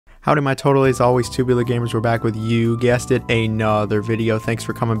Howdy my totally always tubular gamers, we're back with, you guessed it, another video. Thanks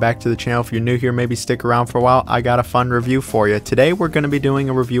for coming back to the channel. If you're new here, maybe stick around for a while. I got a fun review for you. Today we're going to be doing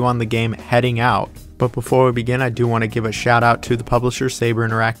a review on the game Heading Out. But before we begin, I do want to give a shout out to the publisher, Saber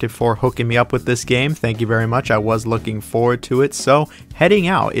Interactives, for hooking me up with this game. Thank you very much. I was looking forward to it. So, Heading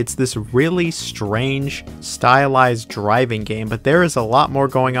Out, it's this really strange, stylized driving game, but there is a lot more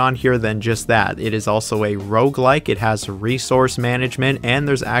going on here than just that. It is also a roguelike, it has resource management, and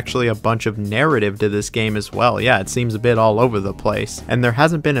there's actually a bunch of narrative to this game as well. Yeah, it seems a bit all over the place. And there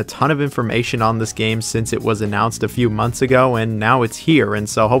hasn't been a ton of information on this game since it was announced a few months ago, and now it's here, and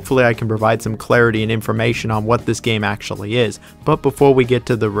so hopefully I can provide some clarity and information on what this game actually is. But before we get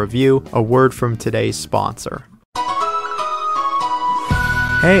to the review, a word from today's sponsor.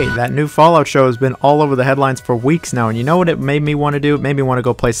 Hey, that new Fallout show has been all over the headlines for weeks now, and you know what it made me want to do? It made me want to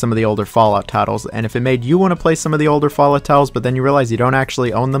go play some of the older Fallout titles, and if it made you want to play some of the older Fallout titles, but then you realize you don't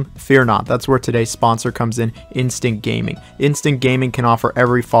actually own them, fear not. That's where today's sponsor comes in, Instant Gaming. Instant Gaming can offer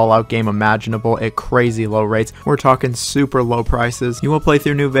every Fallout game imaginable at crazy low rates. We're talking super low prices. You want to play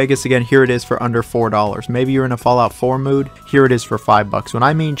through New Vegas again? Here it is for under $4. Maybe you're in a Fallout 4 mood? Here it is for $5. When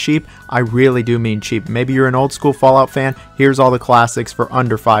I mean cheap, I really do mean cheap. Maybe you're an old school Fallout fan? Here's all the classics for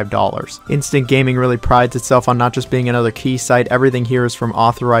under $5. Instant Gaming really prides itself on not just being another key site. Everything here is from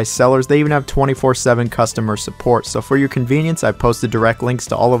authorized sellers. They even have 24/7 customer support. So for your convenience, I've posted direct links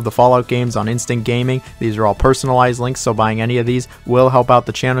to all of the Fallout games on Instant Gaming. These are all personalized links, so buying any of these will help out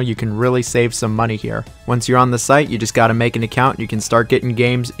the channel. You can really save some money here. Once you're on the site, you just got to make an account. You can start getting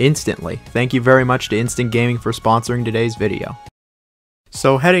games instantly. Thank you very much to Instant Gaming for sponsoring today's video.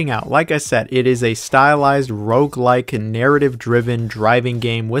 So Heading Out, like I said, it is a stylized, roguelike, narrative-driven driving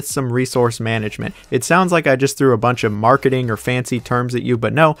game with some resource management. It sounds like I just threw a bunch of marketing or fancy terms at you,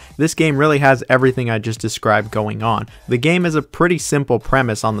 but no, this game really has everything I just described going on. The game is a pretty simple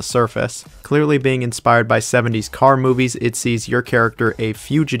premise on the surface. Clearly being inspired by 70s car movies, it sees your character a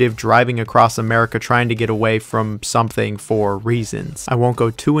fugitive driving across America trying to get away from something for reasons. I won't go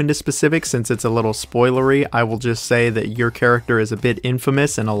too into specifics since it's a little spoilery. I will just say that your character is a bit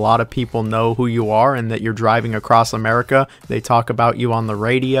infamous and a lot of people know who you are and that you're driving across America. They talk about you on the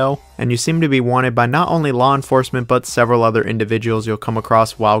radio, and you seem to be wanted by not only law enforcement but several other individuals you'll come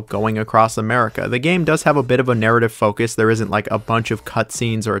across while going across America. The game does have a bit of a narrative focus. There isn't like a bunch of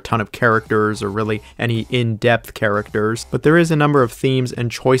cutscenes or a ton of characters or really any in-depth characters, but there is a number of themes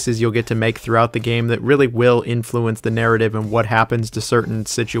and choices you'll get to make throughout the game that really will influence the narrative and what happens to certain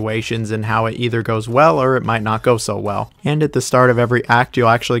situations and how it either goes well or it might not go so well. And at the start of every act, you'll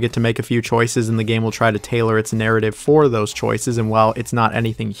actually get to make a few choices and the game will try to tailor its narrative for those choices, and while it's not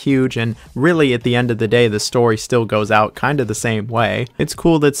anything huge, and really at the end of the day the story still goes out kind of the same way, it's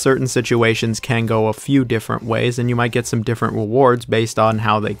cool that certain situations can go a few different ways and you might get some different rewards based on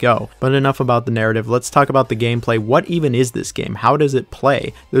how they go. But enough about the narrative, let's talk about the gameplay. What even is this game? How does it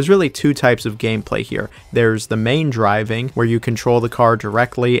play? There's really two types of gameplay here. There's the main driving, where you control the car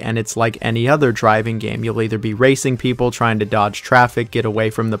directly, and it's like any other driving game. You'll either be racing people, trying to dodge traffic, get away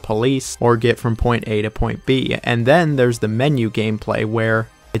from the police, or get from point A to point B. And then there's the menu gameplay, where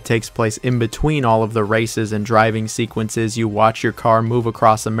it takes place in between all of the races and driving sequences. You watch your car move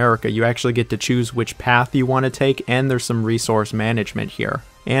across America. You actually get to choose which path you want to take, and there's some resource management here.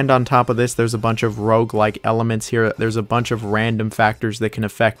 And on top of this, there's a bunch of roguelike elements here. There's a bunch of random factors that can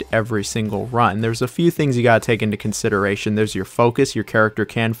affect every single run. There's a few things you gotta take into consideration. There's your focus. Your character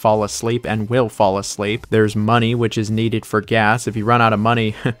can fall asleep and will fall asleep. There's money, which is needed for gas. If you run out of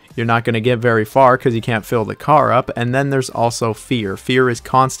money, you're not gonna get very far because you can't fill the car up. And then there's also fear. Fear is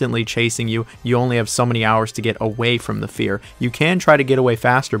constantly chasing you. You only have so many hours to get away from the fear. You can try to get away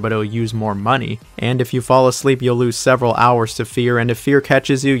faster, but it'll use more money. And if you fall asleep, you'll lose several hours to fear. And if fear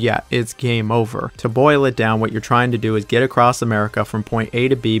catches you, yeah, it's game over. To boil it down, what you're trying to do is get across America from point A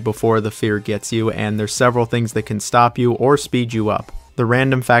to B before the fear gets you, and there's several things that can stop you or speed you up. The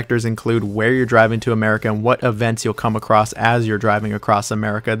random factors include where you're driving to America and what events you'll come across as you're driving across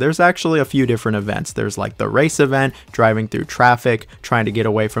America. There's actually a few different events. There's like the race event, driving through traffic, trying to get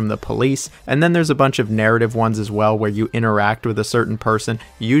away from the police, and then there's a bunch of narrative ones as well where you interact with a certain person.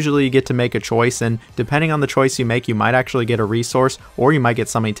 Usually you get to make a choice, and depending on the choice you make, you might actually get a resource or you might get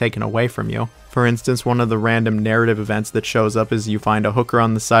something taken away from you. For instance, one of the random narrative events that shows up is you find a hooker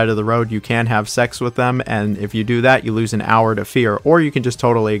on the side of the road, you can have sex with them, and if you do that, you lose an hour to fear, or you can just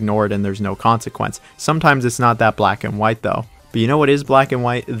totally ignore it and there's no consequence. Sometimes it's not that black and white though. But you know what is black and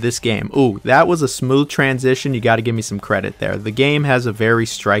white? This game. Ooh, that was a smooth transition. You got to give me some credit there. The game has a very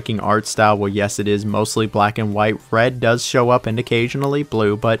striking art style. Well, yes, it is mostly black and white. Red does show up and occasionally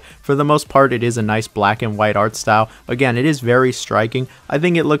blue, but for the most part, it is a nice black and white art style. Again, it is very striking. I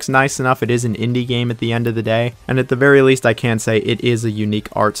think it looks nice enough. It is an indie game at the end of the day, and at the very least, I can say it is a unique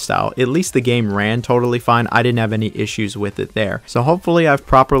art style. At least the game ran totally fine. I didn't have any issues with it there. So hopefully I've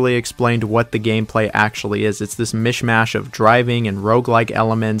properly explained what the gameplay actually is. It's this mishmash of driving and roguelike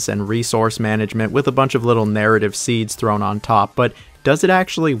elements and resource management with a bunch of little narrative seeds thrown on top, but does it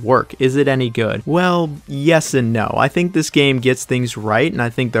actually work? Is it any good? Well, yes and no. I think this game gets things right, and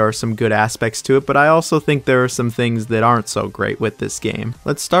I think there are some good aspects to it, but I also think there are some things that aren't so great with this game.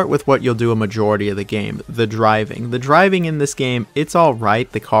 Let's start with what you'll do a majority of the game, the driving. The driving in this game, it's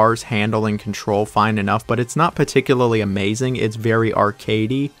alright. The cars handle and control fine enough, but it's not particularly amazing. It's very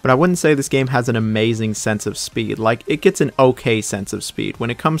arcadey, but I wouldn't say this game has an amazing sense of speed. Like, it gets an okay sense of speed.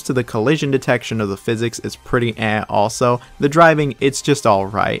 When it comes to the collision detection of the physics, it's pretty also. The driving, it's just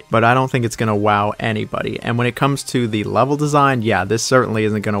alright, but I don't think it's gonna wow anybody. And when it comes to the level design, yeah, this certainly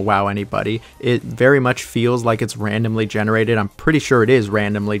isn't gonna wow anybody. It very much feels like it's randomly generated. I'm pretty sure it is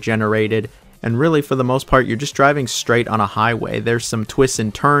randomly generated. And really, for the most part, you're just driving straight on a highway. There's some twists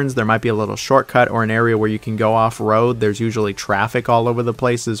and turns, there might be a little shortcut or an area where you can go off-road. There's usually traffic all over the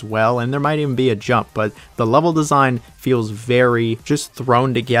place as well, and there might even be a jump, but the level design feels very just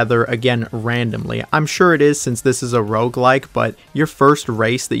thrown together, again, randomly. I'm sure it is since this is a roguelike, but your first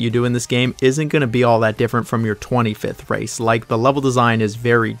race that you do in this game isn't going to be all that different from your 25th race. Like, the level design is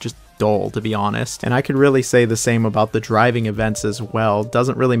very just dull, to be honest. And I could really say the same about the driving events as well.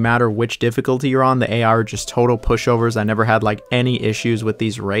 Doesn't really matter which difficulty you're on, the AI are just total pushovers. I never had like any issues with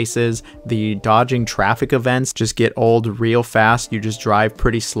these races. The dodging traffic events just get old real fast. You just drive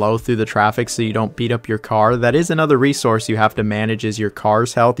pretty slow through the traffic so you don't beat up your car. That is another resource you have to manage, is your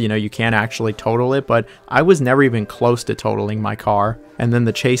car's health. You know, you can't actually total it, but I was never even close to totaling my car. And then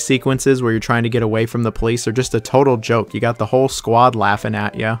the chase sequences where you're trying to get away from the police are just a total joke. You got the whole squad laughing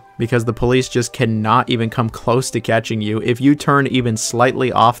at you because the police just cannot even come close to catching you. If you turn even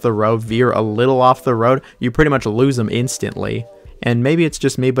slightly off the road, veer a little off the road, you pretty much lose them instantly. And maybe it's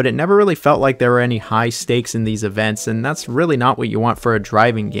just me, but it never really felt like there were any high stakes in these events, and that's really not what you want for a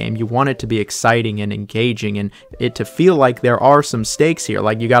driving game. You want it to be exciting and engaging, and it to feel like there are some stakes here,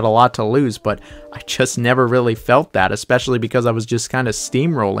 like you got a lot to lose, but I just never really felt that, especially because I was just kind of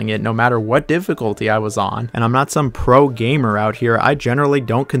steamrolling it no matter what difficulty I was on. And I'm not some pro gamer out here. I generally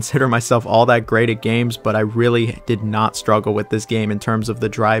don't consider myself all that great at games, but I really did not struggle with this game in terms of the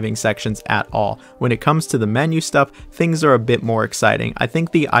driving sections at all. When it comes to the menu stuff, things are a bit more exciting. I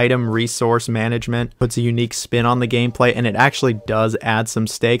think the item resource management puts a unique spin on the gameplay, and it actually does add some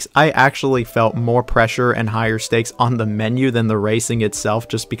stakes. I actually felt more pressure and higher stakes on the menu than the racing itself,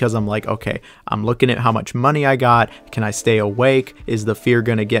 just because I'm like, okay, I'm looking at how much money I got. Can I stay awake? Is the fear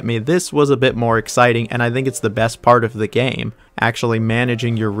gonna get me? This was a bit more exciting, and I think it's the best part of the game. Actually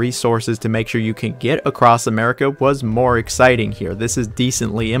managing your resources to make sure you can get across America was more exciting here. This is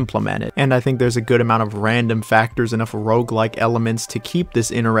decently implemented, and I think there's a good amount of random factors, enough roguelike elements to keep this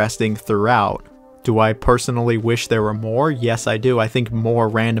interesting throughout. Do I personally wish there were more? Yes, I do. I think more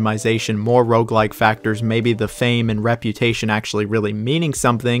randomization, more roguelike factors, maybe the fame and reputation actually really meaning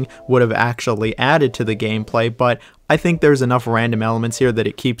something would have actually added to the gameplay, but I think there's enough random elements here that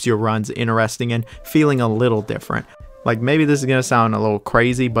it keeps your runs interesting and feeling a little different. Like, maybe this is going to sound a little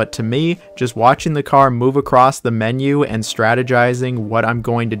crazy, but to me, just watching the car move across the menu and strategizing what I'm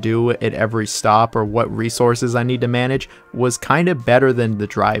going to do at every stop or what resources I need to manage was kind of better than the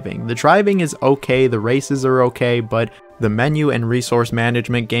driving. The driving is okay, the races are okay, but the menu and resource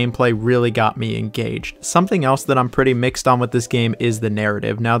management gameplay really got me engaged. Something else that I'm pretty mixed on with this game is the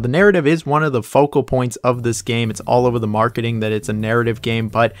narrative. Now, the narrative is one of the focal points of this game. It's all over the marketing that it's a narrative game,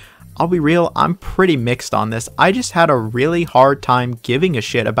 but I'll be real, I'm pretty mixed on this. I just had a really hard time giving a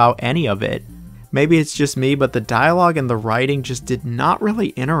shit about any of it. Maybe it's just me, but the dialogue and the writing just did not really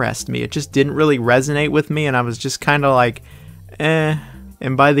interest me. It just didn't really resonate with me, and I was just kind of like, eh.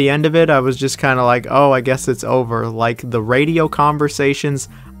 And by the end of it, I was just kind of like, oh, I guess it's over. Like, the radio conversations,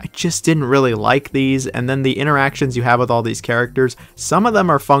 I just didn't really like these. And then the interactions you have with all these characters, some of them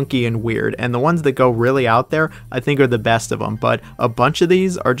are funky and weird. And the ones that go really out there, I think are the best of them. But a bunch of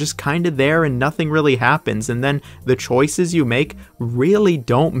these are just kind of there and nothing really happens. And then the choices you make really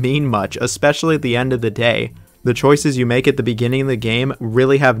don't mean much, especially at the end of the day. The choices you make at the beginning of the game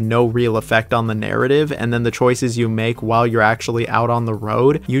really have no real effect on the narrative, and then the choices you make while you're actually out on the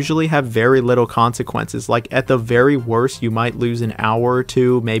road usually have very little consequences. Like at the very worst, you might lose an hour or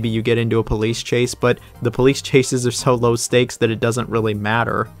two, maybe you get into a police chase, but the police chases are so low stakes that it doesn't really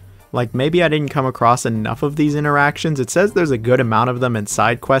matter. Like, maybe I didn't come across enough of these interactions. It says there's a good amount of them in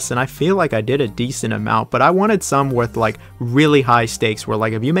side quests, and I feel like I did a decent amount, but I wanted some with like really high stakes where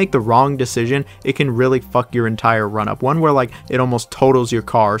like if you make the wrong decision, it can really fuck your entire run up. One where like it almost totals your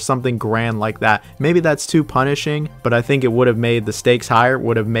car or something grand like that. Maybe that's too punishing, but I think it would have made the stakes higher, it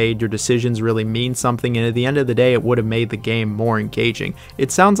would have made your decisions really mean something, and at the end of the day, it would have made the game more engaging.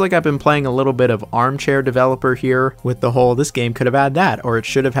 It sounds like I've been playing a little bit of armchair developer here with the whole, this game could have had that, or it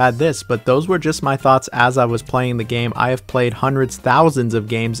should have had this, but those were just my thoughts as I was playing the game. I have played hundreds, thousands of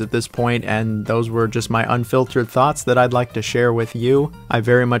games at this point, and those were just my unfiltered thoughts that I'd like to share with you. I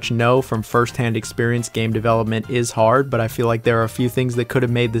very much know from first-hand experience game development is hard, but I feel like there are a few things that could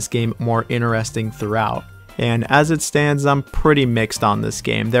have made this game more interesting throughout. And as it stands, I'm pretty mixed on this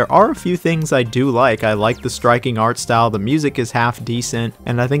game. There are a few things I do like. I like the striking art style, the music is half decent,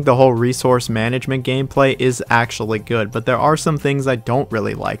 and I think the whole resource management gameplay is actually good, but there are some things I don't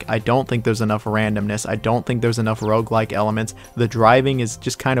really like. I don't think there's enough randomness, I don't think there's enough roguelike elements, the driving is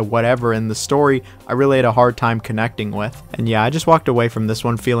just kind of whatever, and the story I really had a hard time connecting with. And yeah, I just walked away from this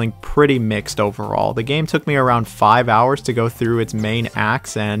one feeling pretty mixed overall. The game took me around 5 hours to go through its main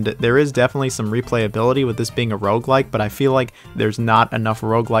acts, and there is definitely some replayability with this being a roguelike, but I feel like there's not enough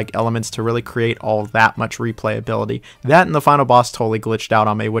roguelike elements to really create all that much replayability. That and the final boss totally glitched out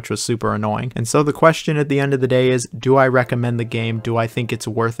on me, which was super annoying. And so the question at the end of the day is, do I recommend the game? Do I think it's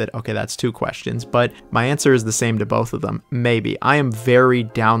worth it? Okay, that's two questions, but my answer is the same to both of them. Maybe. I am very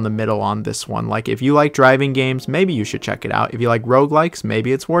down the middle on this one. Like, if you like driving games, maybe you should check it out. If you like roguelikes,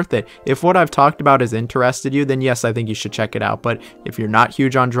 maybe it's worth it. If what I've talked about has interested you, then yes, I think you should check it out. But if you're not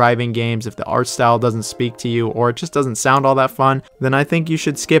huge on driving games, if the art style doesn't speak to you, or it just doesn't sound all that fun, then I think you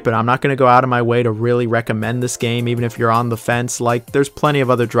should skip it. I'm not going to go out of my way to really recommend this game, even if you're on the fence. Like, there's plenty of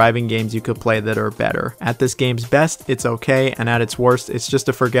other driving games you could play that are better. At this game's best, it's okay, and at its worst, it's just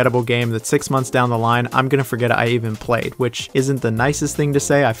a forgettable game that 6 months down the line, I'm going to forget I even played, which isn't the nicest thing to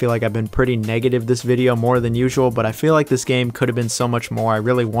say. I feel like I've been pretty negative this video more than usual, but I feel like this game could have been so much more. I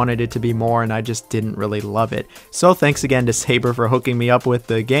really wanted it to be more, and I just didn't really love it. So thanks again to Saber for hooking me up with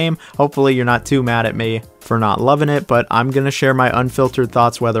the game. Hopefully you're not too mad at me for not loving it, but I'm gonna share my unfiltered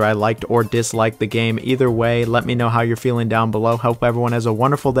thoughts whether I liked or disliked the game. Either way, let me know how you're feeling down below. Hope everyone has a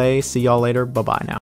wonderful day. See y'all later. Bye bye now.